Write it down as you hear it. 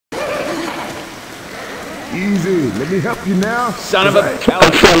Easy. Let me help you now. Son of a... I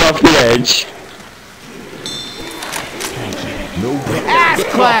fell off the edge. No way. Ass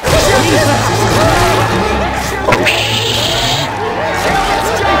clap! Oh,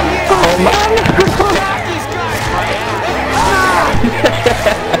 oh man!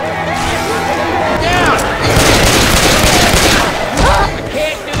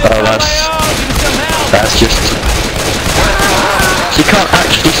 Oh, that's just... You can't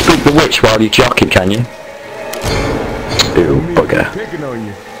actually speak the witch while you're jockeying, can you? Ew, bugger. Picking on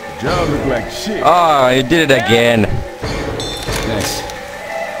you. Job look like shit. Oh, you did it again. Nice.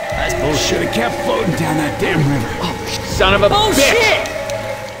 That's bullshit. Should have kept floating down that damn river. Oh, son of a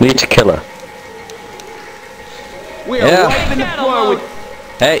bitch! Need to kill her. We are wiping the floor with...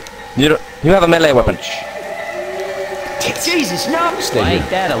 Hey, you have a melee weapon. Jesus, no! Stay Ain't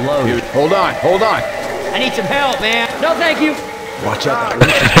that a load? Dude, hold on. I need some help, man. No, thank you. Watch out,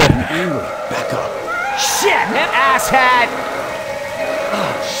 that angle. Back up. Shit, asshat.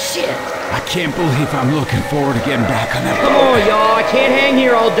 Oh, shit. I can't believe I'm looking forward to getting back on that Come on, y'all. I can't hang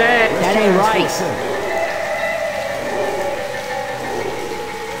here all day. That ain't right.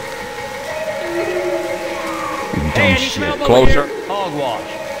 Hey, I need some help over Closer. here. Hogwash.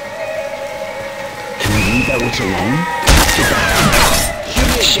 Can we leave that witch alone?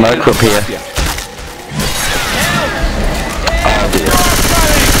 Smoke up here. Oh dear.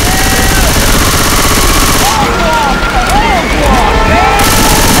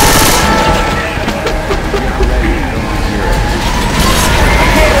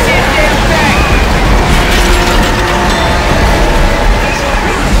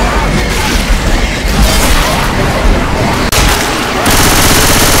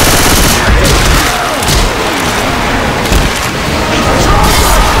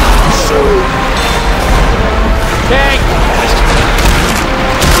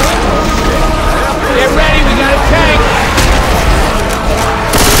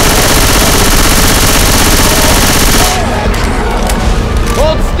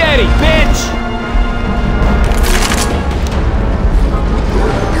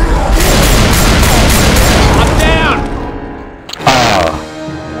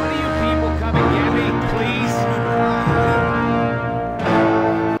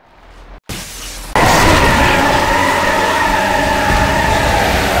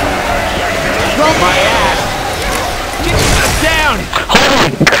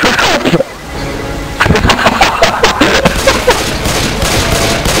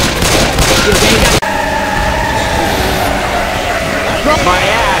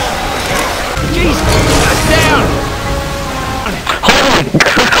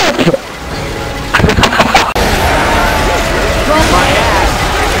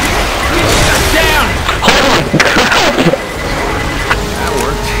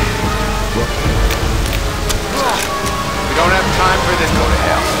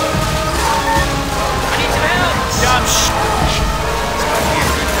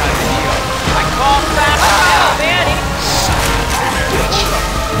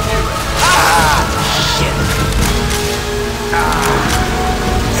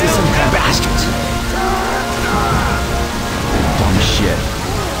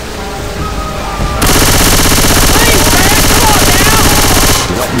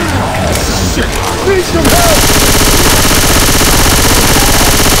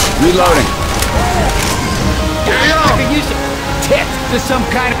 Reloading. I could use a tit to some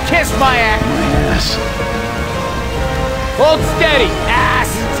kind of kiss my ass. My ass. Hold steady,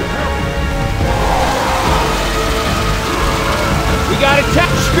 ass. We gotta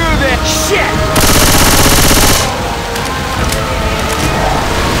screw this shit.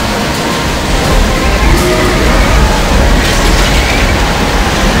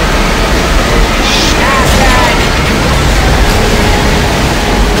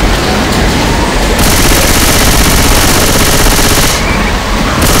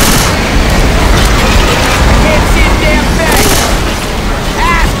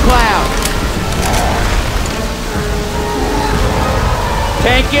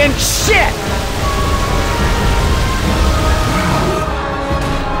 Tanking shit!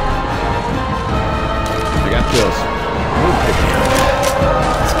 I got pills.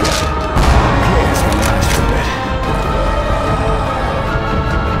 Let's go. Okay, it's gonna last for a bit.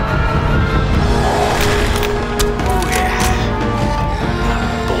 Oh yeah.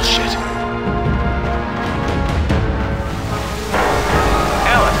 Bullshit.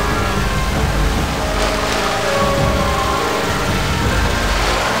 Ellen.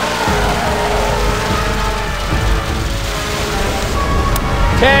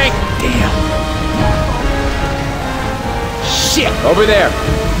 Tank! Damn. Shit! Over there!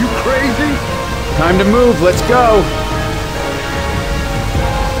 You crazy? Time to move, let's go.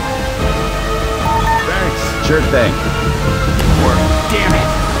 Thanks. Sure thing. Damn it.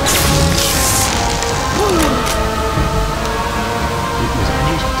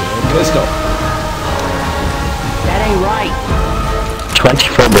 Pistol. That ain't right.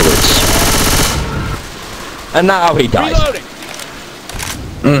 24 bullets. And now he dies. Reloading.